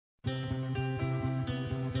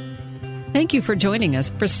Thank you for joining us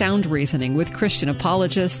for Sound Reasoning with Christian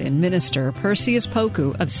apologist and minister Perseus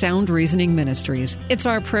Poku of Sound Reasoning Ministries. It's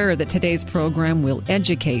our prayer that today's program will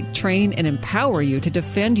educate, train, and empower you to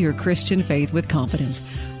defend your Christian faith with confidence.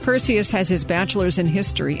 Perseus has his bachelor's in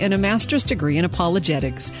history and a master's degree in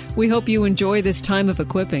apologetics. We hope you enjoy this time of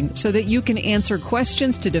equipping so that you can answer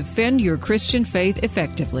questions to defend your Christian faith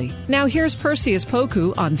effectively. Now here's Perseus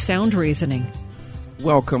Poku on Sound Reasoning.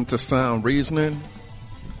 Welcome to Sound Reasoning.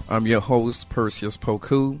 I'm your host, Perseus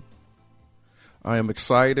Poku. I am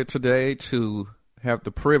excited today to have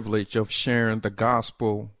the privilege of sharing the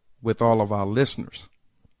gospel with all of our listeners.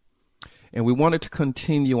 And we wanted to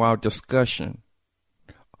continue our discussion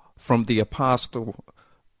from the Apostle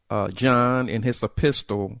John in his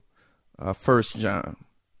epistle, 1 John.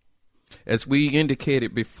 As we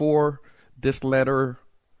indicated before, this letter,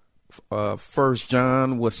 1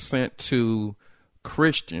 John, was sent to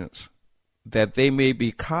Christians that they may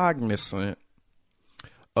be cognizant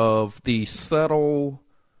of the subtle,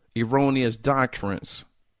 erroneous doctrines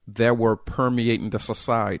that were permeating the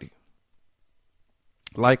society.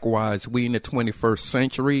 Likewise, we in the 21st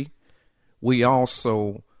century, we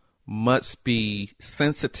also must be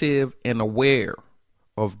sensitive and aware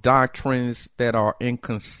of doctrines that are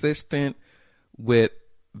inconsistent with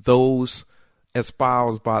those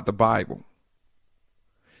espoused by the Bible.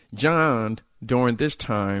 John, during this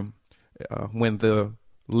time, when the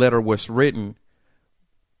letter was written,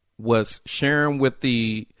 was sharing with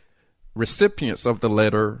the recipients of the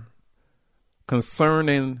letter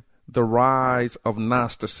concerning the rise of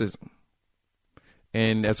Gnosticism.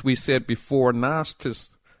 And as we said before,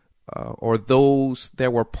 Gnostics, or those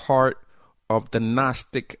that were part of the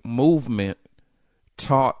Gnostic movement,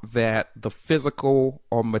 taught that the physical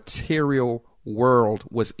or material world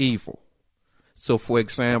was evil. So, for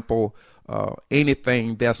example,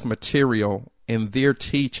 anything that's material in their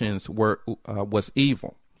teachings was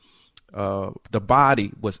evil. The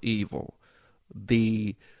body was evil.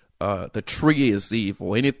 The tree is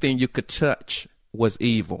evil. Anything you could touch was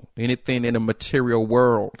evil. Anything in the material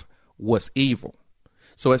world was evil.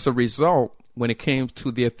 So as a result, when it came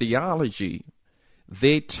to their theology,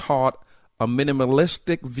 they taught a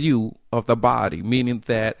minimalistic view of the body, meaning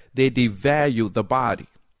that they devalued the body.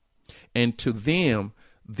 And to them,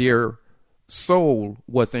 their soul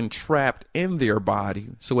was entrapped in their body.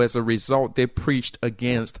 So as a result, they preached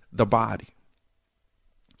against the body.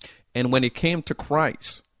 And when it came to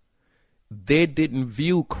Christ, they didn't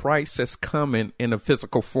view Christ as coming in a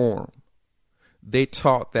physical form. They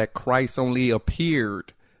taught that Christ only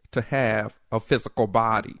appeared to have a physical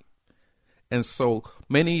body. And so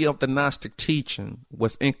many of the Gnostic teaching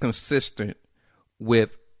was inconsistent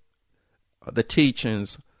with the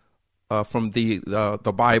teachings from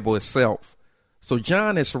the Bible itself. So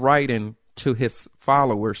John is writing to his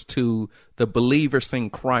followers, to the believers in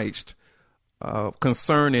Christ,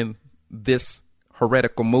 concerning this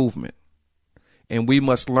heretical movement. And we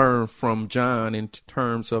must learn from John in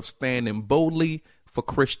terms of standing boldly for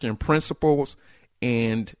Christian principles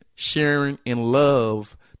and sharing in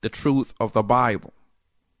love the truth of the Bible.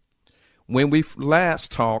 When we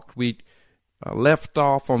last talked, we left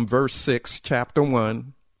off on verse 6, chapter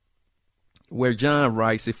 1, where John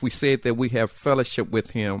writes, if we say that we have fellowship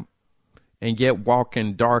with him and yet walk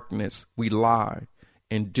in darkness, we lie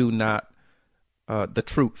and do not the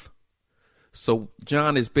truth. So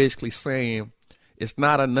John is basically saying it's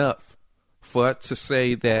not enough for us to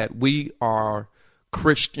say that we are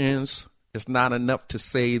Christians. It's not enough to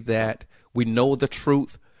say that we know the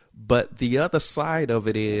truth. But the other side of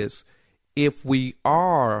it is, if we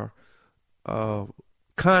are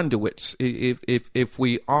conduits, if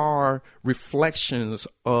we are reflections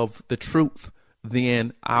of the truth,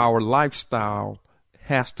 then our lifestyle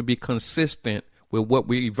has to be consistent with what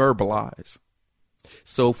we verbalize.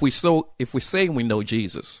 So if we say we know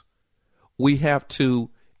Jesus, we have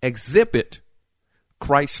to exhibit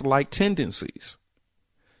Christ-like tendencies.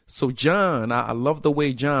 So John, I love the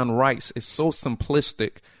way John writes. It's so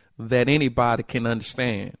simplistic that anybody can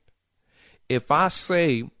understand. If I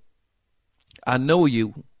say I know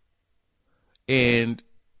you and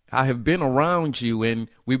I have been around you and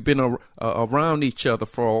we've been around each other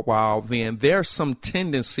for a while, then there are some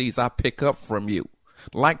tendencies I pick up from you.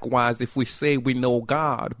 Likewise, if we say we know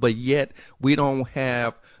God, but yet we don't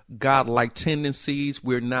have God-like tendencies,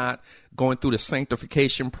 we're not going through the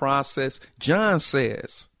sanctification process, John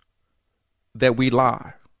says that we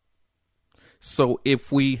lie. So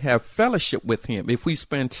if we have fellowship with him, if we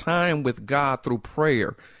spend time with God through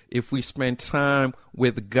prayer, if we spend time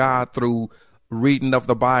with God through reading of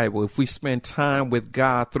the Bible, if we spend time with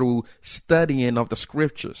God through studying of the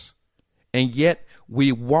scriptures, and yet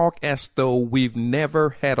We walk as though we've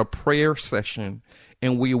never had a prayer session,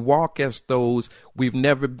 and we walk as though we've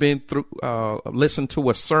never been through, listened to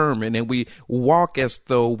a sermon, and we walk as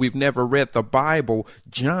though we've never read the Bible.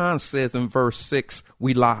 John says in verse 6,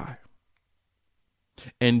 we lie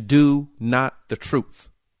and do not the truth.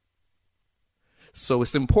 So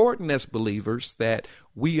it's important as believers that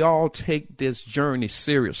we all take this journey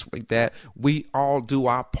seriously, that we all do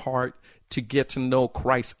our part to get to know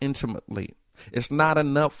Christ intimately. It's not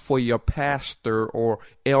enough for your pastor or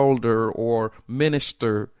elder or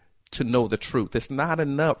minister to know the truth. It's not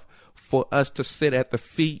enough for us to sit at the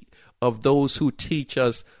feet of those who teach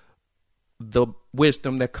us the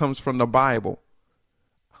wisdom that comes from the Bible.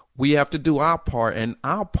 We have to do our part, and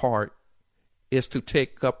our part is to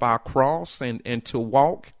take up our cross and to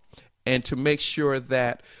walk and to make sure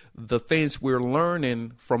that the things we're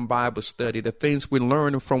learning from Bible study, the things we're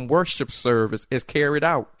learning from worship service is carried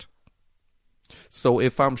out. So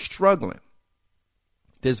if I'm struggling,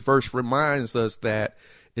 this verse reminds us that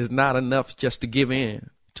it's not enough just to give in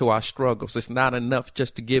to our struggles. It's not enough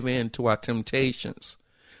just to give in to our temptations.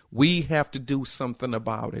 We have to do something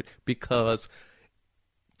about it, because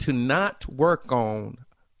to not work on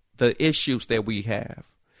the issues that we have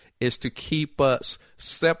is to keep us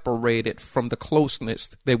separated from the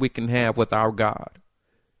closeness that we can have with our God.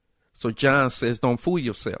 So John says, don't fool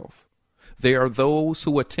yourself. There are those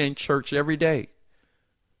who attend church every day,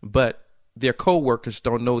 but their co-workers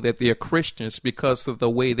don't know that they're Christians because of the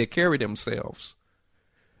way they carry themselves.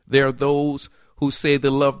 There are those who say they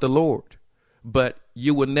love the Lord, but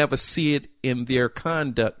you will never see it in their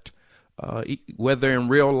conduct, whether in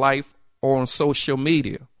real life or on social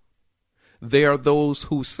media. There are those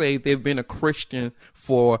who say they've been a Christian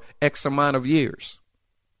for X amount of years,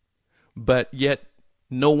 but yet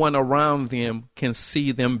no one around them can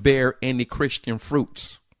see them bear any Christian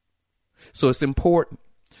fruits. So it's important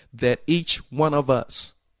that each one of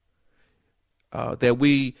us, that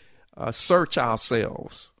we search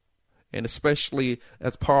ourselves, and especially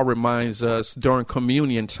as Paul reminds us during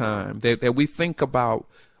communion time, that we think about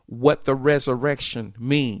what the resurrection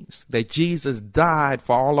means, that Jesus died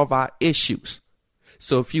for all of our issues.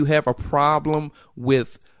 So if you have a problem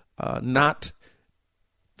with not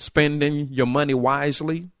spending your money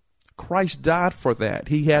wisely, Christ died for that.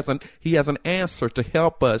 He has an answer to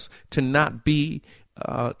help us to not be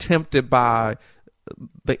tempted by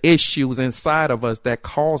the issues inside of us that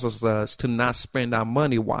causes us to not spend our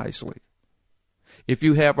money wisely. If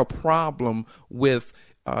you have a problem with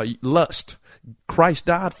lust, Christ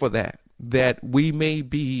died for that we may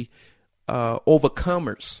be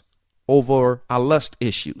overcomers over our lust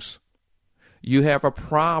issues. You have a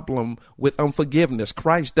problem with unforgiveness.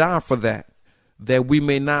 Christ died for that we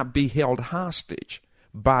may not be held hostage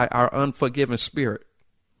by our unforgiving spirit.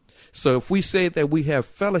 So if we say that we have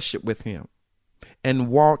fellowship with him and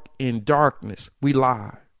walk in darkness, we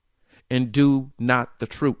lie and do not the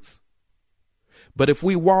truth. But if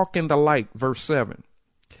we walk in the light, verse 7,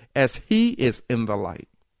 as he is in the light,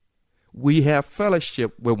 we have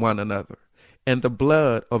fellowship with one another, and the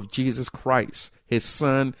blood of Jesus Christ, his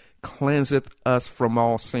son, cleanseth us from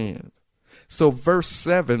all sins. So verse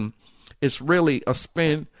 7 is really a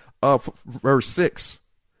spin of verse 6.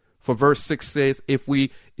 For verse 6 says, if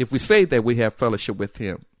we say that we have fellowship with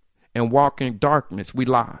him and walk in darkness, we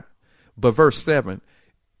lie. But verse 7,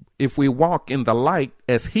 if we walk in the light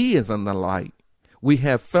as he is in the light, we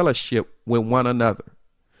have fellowship with one another.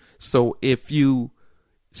 So if you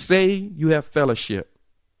say you have fellowship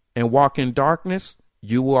and walk in darkness,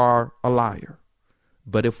 you are a liar.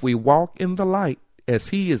 But if we walk in the light as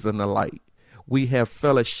he is in the light, we have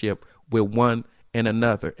fellowship with one and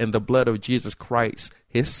another. And the blood of Jesus Christ,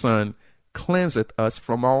 his son, cleanseth us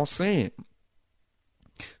from all sin.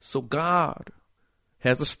 So God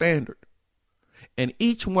has a standard. And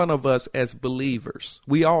each one of us as believers,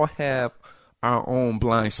 we all have our own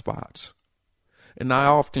blind spots. And I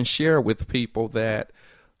often share with people that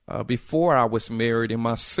before I was married, in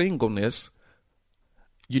my singleness,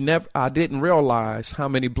 I didn't realize how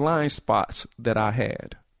many blind spots that I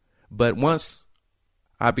had. But once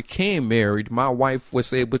I became married, my wife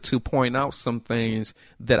was able to point out some things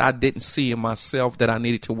that I didn't see in myself that I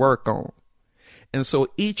needed to work on. And so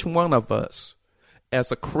each one of us,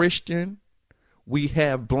 as a Christian, we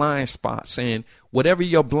have blind spots. And whatever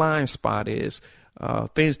your blind spot is,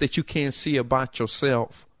 things that you can't see about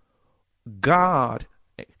yourself, God,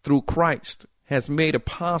 through Christ, has made it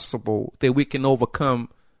possible that we can overcome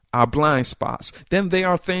our blind spots. Then there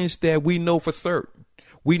are things that we know for certain.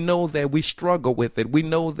 We know that we struggle with it. We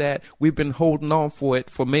know that we've been holding on for it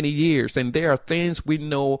for many years. And there are things we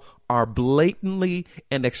know are blatantly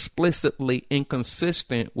and explicitly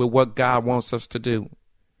inconsistent with what God wants us to do.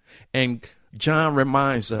 And John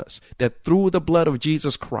reminds us that through the blood of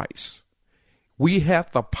Jesus Christ, we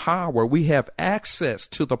have the power, we have access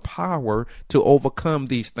to the power to overcome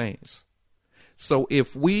these things. So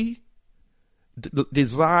if we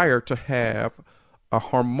desire to have a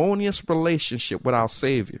harmonious relationship with our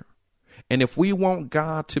Savior, and if we want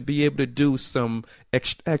God to be able to do some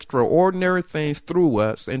extraordinary things through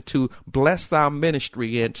us and to bless our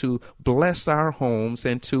ministry and to bless our homes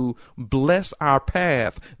and to bless our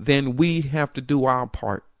path, then we have to do our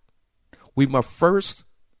part. We must first,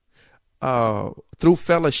 through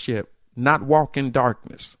fellowship, not walk in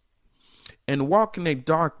darkness. And walking in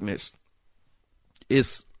darkness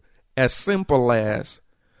is as simple as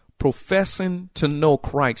professing to know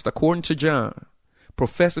Christ, according to John,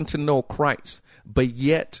 professing to know Christ, but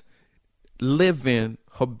yet living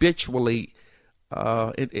habitually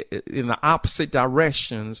in the opposite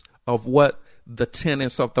directions of what the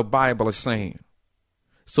tenets of the Bible are saying.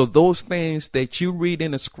 So those things that you read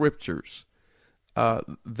in the scriptures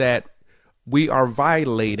that we are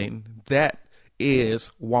violating, that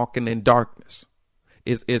is walking in darkness.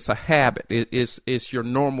 It's a habit. It's your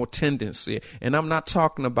normal tendency. And I'm not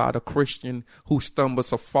talking about a Christian who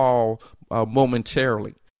stumbles or fall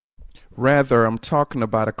momentarily. Rather, I'm talking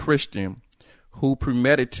about a Christian who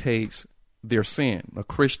premeditates their sin, a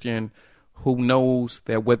Christian who knows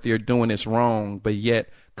that what they're doing is wrong, but yet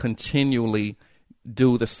continually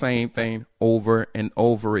do the same thing over and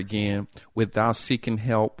over again without seeking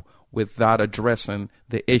help, without addressing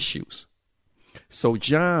the issues. So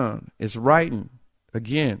John is writing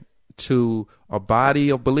again to a body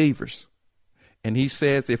of believers. And he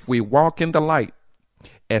says, if we walk in the light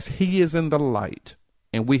as he is in the light,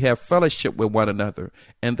 and we have fellowship with one another,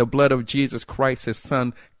 and the blood of Jesus Christ, his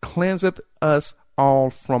son, cleanseth us all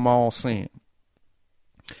from all sin.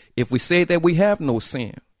 If we say that we have no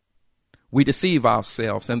sin, we deceive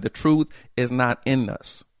ourselves, and the truth is not in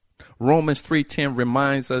us. Romans 3:10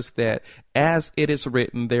 reminds us that as it is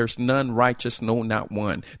written, there's none righteous, no, not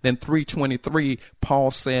one. Then 3:23, Paul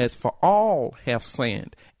says, for all have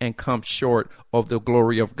sinned and come short of the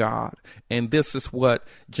glory of God. And this is what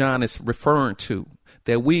John is referring to,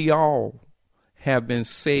 that we all have been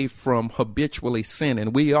saved from habitually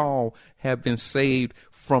sinning. We all have been saved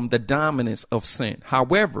from the dominance of sin.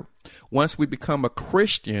 However, once we become a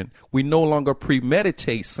Christian, we no longer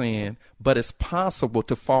premeditate sin, but it's possible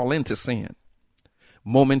to fall into sin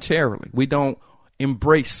momentarily. We don't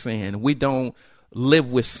embrace sin. We don't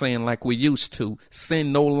live with sin like we used to.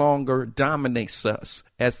 Sin no longer dominates us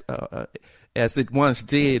as it once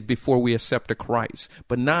did before we accepted Christ.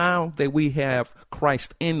 But now that we have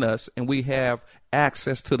Christ in us and we have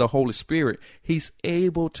access to the Holy Spirit, he's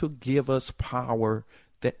able to give us power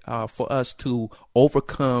that for us to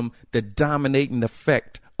overcome the dominating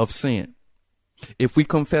effect of sin. If we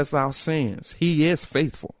confess our sins, he is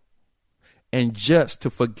faithful and just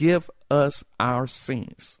to forgive us our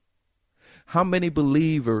sins. How many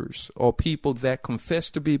believers or people that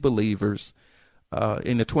confess to be believers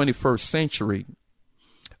in the 21st century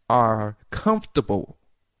are comfortable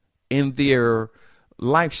in their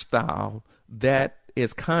lifestyle that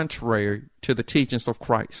is contrary to the teachings of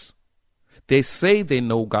Christ? They say they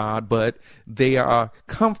know God, but they are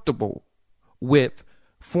comfortable with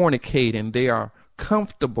fornicating. They are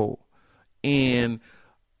comfortable in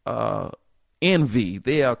envy.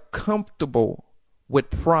 They are comfortable with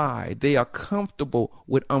pride. They are comfortable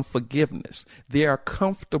with unforgiveness. They are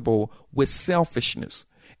comfortable with selfishness.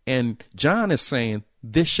 And John is saying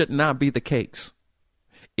this should not be the case.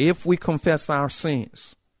 If we confess our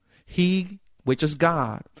sins, he, which is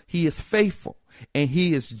God, he is faithful and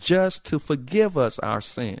he is just to forgive us our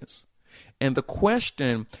sins. And the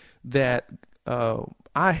question that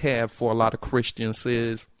I have for a lot of Christians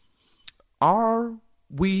is, are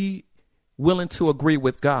we willing to agree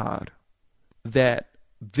with God that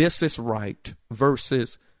this is right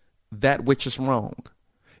versus that which is wrong?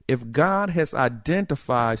 If God has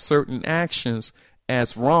identified certain actions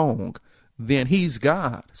as wrong, then he's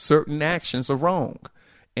God. Certain actions are wrong.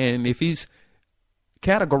 And if he's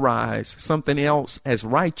categorized something else as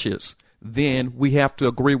righteous, then we have to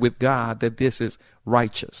agree with God that this is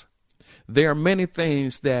righteous. There are many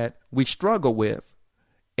things that we struggle with,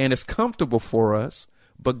 and it's comfortable for us,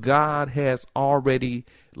 but God has already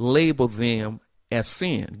labeled them as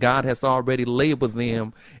sin. God has already labeled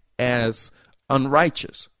them as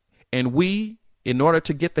unrighteous. And we, in order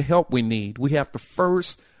to get the help we need, we have to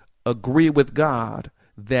first agree with God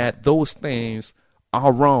that those things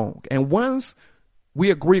are wrong. And once we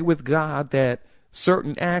agree with God that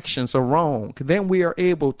certain actions are wrong, then we are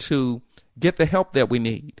able to get the help that we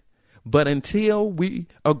need. But until we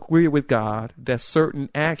agree with God that certain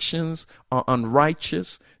actions are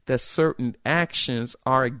unrighteous, that certain actions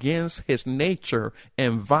are against his nature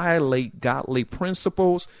and violate godly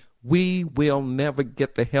principles, we will never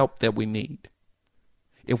get the help that we need.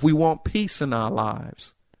 If we want peace in our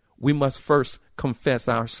lives, we must first confess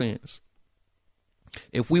our sins.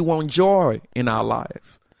 If we want joy in our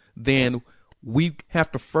life, then we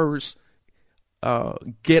have to first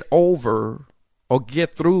get over or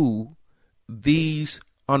get through these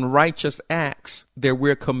unrighteous acts that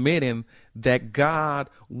we're committing, that God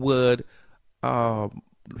would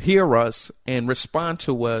hear us and respond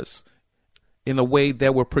to us in a way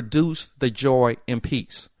that will produce the joy and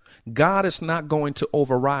peace. God is not going to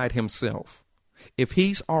override himself. If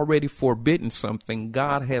he's already forbidden something,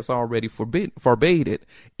 God has already forbade it,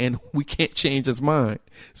 and we can't change his mind.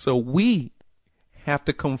 So we have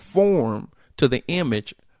to conform to the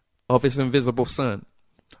image of his invisible son,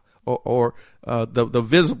 or the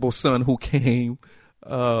visible son who came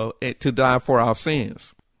to die for our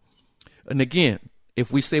sins. And again,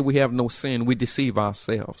 if we say we have no sin, we deceive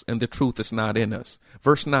ourselves, and the truth is not in us.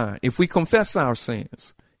 Verse 9, if we confess our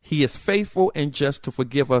sins, he is faithful and just to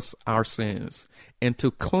forgive us our sins and to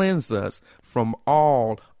cleanse us from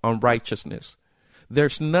all unrighteousness.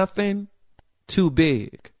 There's nothing too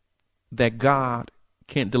big that God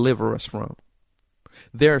can't deliver us from.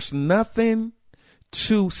 There's nothing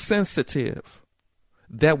too sensitive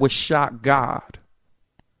that would shock God.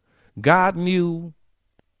 God knew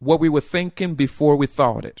what we were thinking before we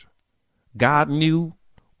thought it. God knew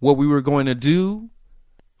what we were going to do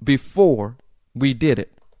before we did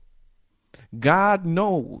it. God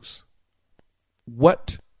knows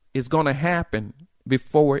what is going to happen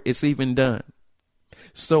before it's even done.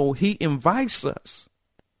 So he invites us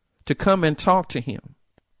to come and talk to him.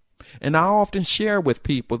 And I often share with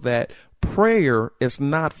people that prayer is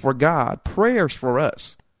not for God. Prayer is for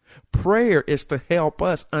us. Prayer is to help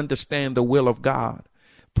us understand the will of God.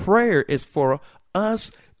 Prayer is for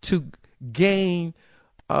us to gain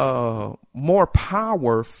more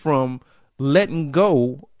power from letting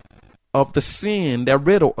go of the sin that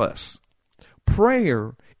riddle us.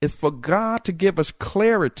 Prayer is for God to give us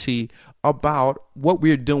clarity about what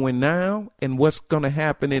we're doing now and what's going to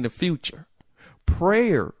happen in the future.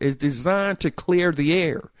 Prayer is designed to clear the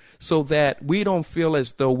air so that we don't feel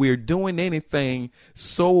as though we're doing anything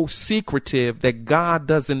so secretive that God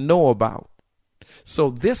doesn't know about. So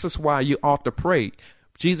this is why you ought to pray.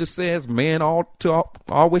 Jesus says man ought to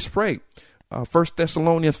always pray. 1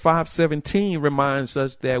 Thessalonians 5:17 reminds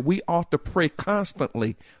us that we ought to pray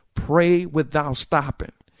constantly, pray without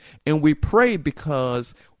stopping. And we pray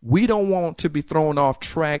because we don't want to be thrown off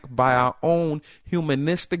track by our own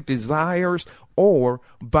humanistic desires or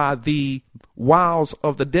by the wiles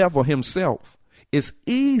of the devil himself. It's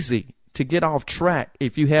easy to get off track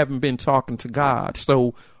if you haven't been talking to God.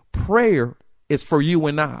 So prayer is for you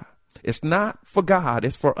and I. It's not for God.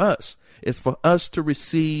 It's for us. It's for us to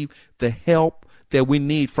receive the help that we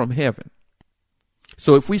need from heaven.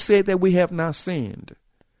 So if we say that we have not sinned,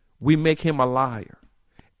 we make him a liar,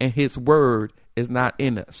 and his word is not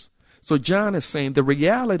in us. So John is saying the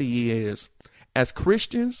reality is, as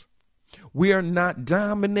Christians, we are not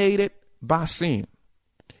dominated by sin.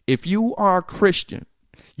 If you are a Christian,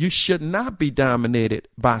 you should not be dominated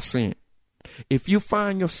by sin. If you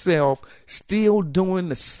find yourself still doing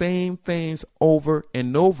the same things over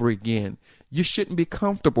and over again, you shouldn't be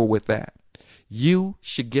comfortable with that. You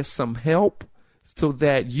should get some help so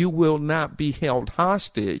that you will not be held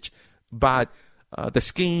hostage by the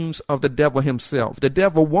schemes of the devil himself. The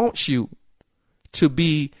devil wants you to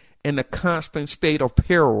be in a constant state of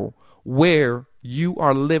peril where you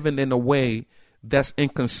are living in a way that's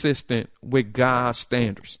inconsistent with God's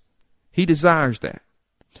standards. He desires that.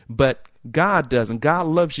 But God doesn't. God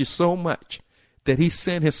loves you so much that he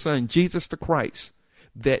sent his son, Jesus the Christ,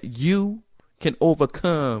 that you can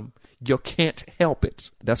overcome your can't help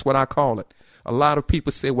it. That's what I call it. A lot of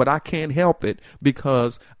people say, well, I can't help it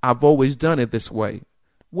because I've always done it this way.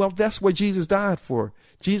 Well, that's what Jesus died for.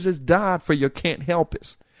 Jesus died for your can't help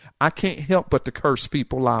it. I can't help but to curse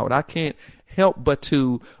people out. I can't help but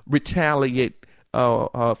to retaliate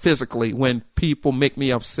physically when people make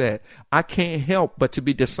me upset. I can't help but to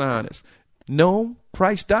be dishonest. No,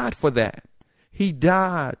 Christ died for that. He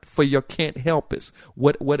died for your can't help it.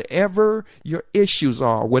 Whatever your issues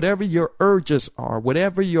are, whatever your urges are,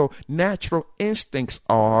 whatever your natural instincts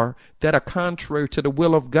are that are contrary to the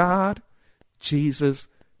will of God, Jesus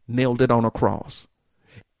nailed it on a cross.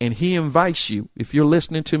 And he invites you. If you're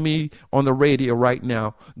listening to me on the radio right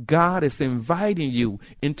now, God is inviting you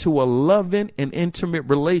into a loving and intimate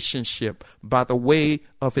relationship by the way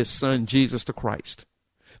of his son, Jesus the Christ.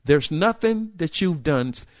 There's nothing that you've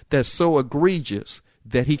done that's so egregious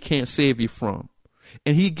that he can't save you from.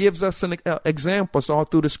 And he gives us examples all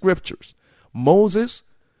through the scriptures. Moses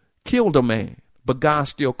killed a man, but God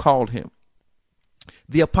still called him.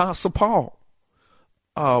 The Apostle Paul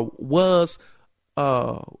was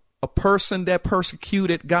a person that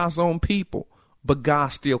persecuted God's own people, but God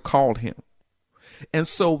still called him. And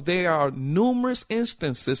so there are numerous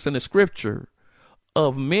instances in the scripture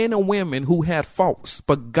of men and women who had faults,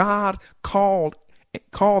 but God called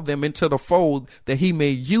them into the fold that he may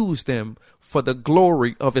use them for the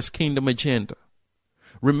glory of his kingdom agenda.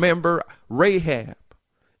 Remember, Rahab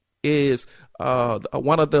is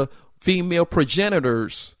one of the female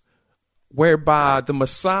progenitors whereby the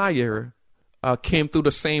Messiah came through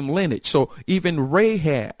the same lineage. So even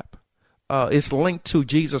Rahab is linked to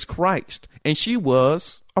Jesus Christ, and she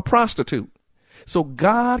was a prostitute. So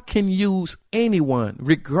God can use anyone,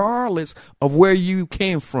 regardless of where you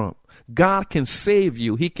came from. God can save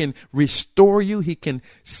you. He can restore you. He can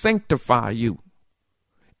sanctify you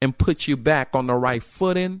and put you back on the right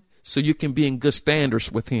footing so you can be in good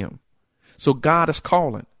standards with him. So God is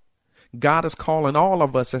calling. God is calling all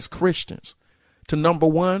of us as Christians to, number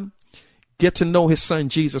one, get to know his son,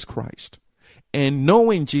 Jesus Christ. And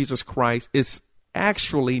knowing Jesus Christ is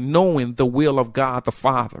actually knowing the will of God the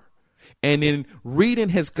Father. And in reading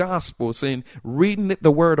his gospels and reading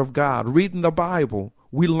the word of God, reading the Bible,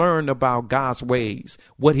 we learn about God's ways,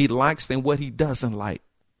 what he likes and what he doesn't like.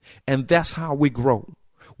 And that's how we grow.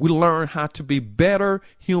 We learn how to be better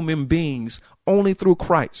human beings only through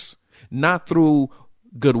Christ, not through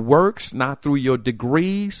good works, not through your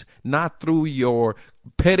degrees, not through your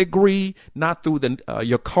pedigree, not through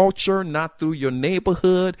your culture, not through your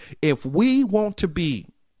neighborhood. If we want to be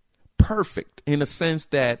perfect in the sense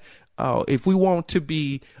that if we want to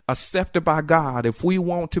be accepted by God, if we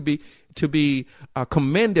want to be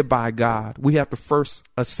commended by God, we have to first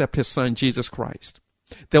accept his son, Jesus Christ.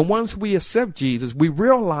 Then once we accept Jesus, we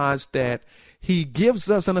realize that he gives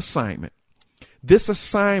us an assignment. This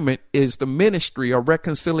assignment is the ministry of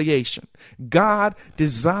reconciliation. God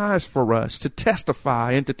desires for us to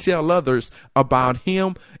testify and to tell others about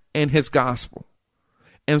him and his gospel.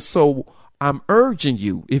 And so I'm urging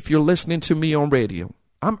you, if you're listening to me on radio,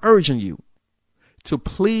 I'm urging you to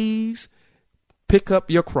please pick up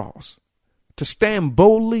your cross, to stand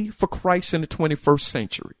boldly for Christ in the 21st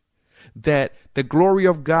century, that the glory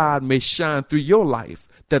of God may shine through your life,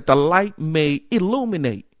 that the light may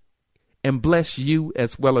illuminate and bless you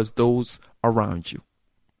as well as those around you.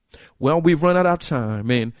 Well, we've run out of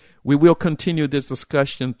time, and we will continue this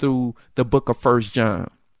discussion through the book of 1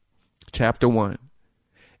 John, chapter 1.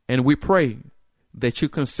 And we pray that you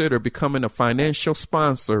consider becoming a financial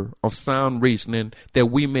sponsor of Sound Reasoning, that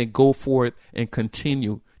we may go forth and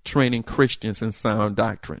continue training Christians in sound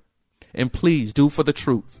doctrine. And please do for the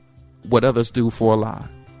truth what others do for a lie.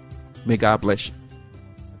 May God bless you.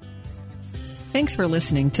 Thanks for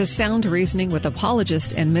listening to Sound Reasoning with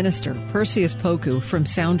apologist and minister Perseus Poku from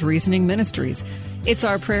Sound Reasoning Ministries. It's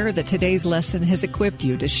our prayer that today's lesson has equipped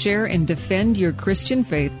you to share and defend your Christian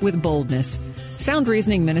faith with boldness. Sound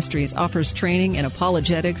Reasoning Ministries offers training in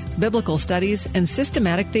apologetics, biblical studies, and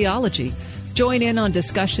systematic theology. Join in on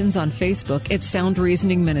discussions on Facebook at Sound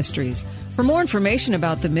Reasoning Ministries. For more information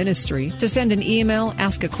about the ministry, to send an email,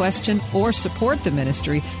 ask a question, or support the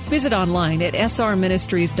ministry, visit online at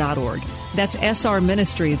srministries.org. That's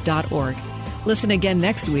srministries.org. Listen again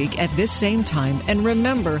next week at this same time. And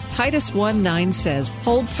remember, Titus 1:9 says,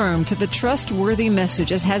 hold firm to the trustworthy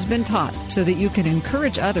message as has been taught, so that you can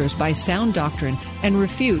encourage others by sound doctrine and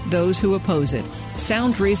refute those who oppose it.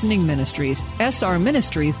 Sound Reasoning Ministries,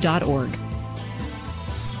 srministries.org.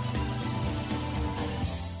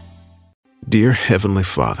 Dear Heavenly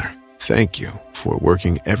Father, thank you for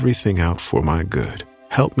working everything out for my good.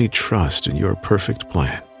 Help me trust in your perfect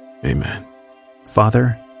plan. Amen.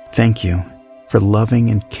 Father, thank you for loving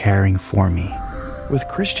and caring for me. With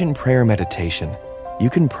Christian Prayer Meditation, you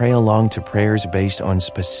can pray along to prayers based on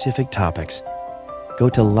specific topics. Go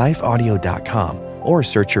to lifeaudio.com or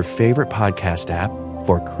search your favorite podcast app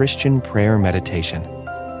for Christian Prayer Meditation.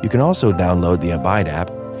 You can also download the Abide app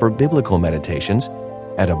for biblical meditations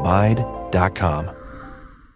at abide.com.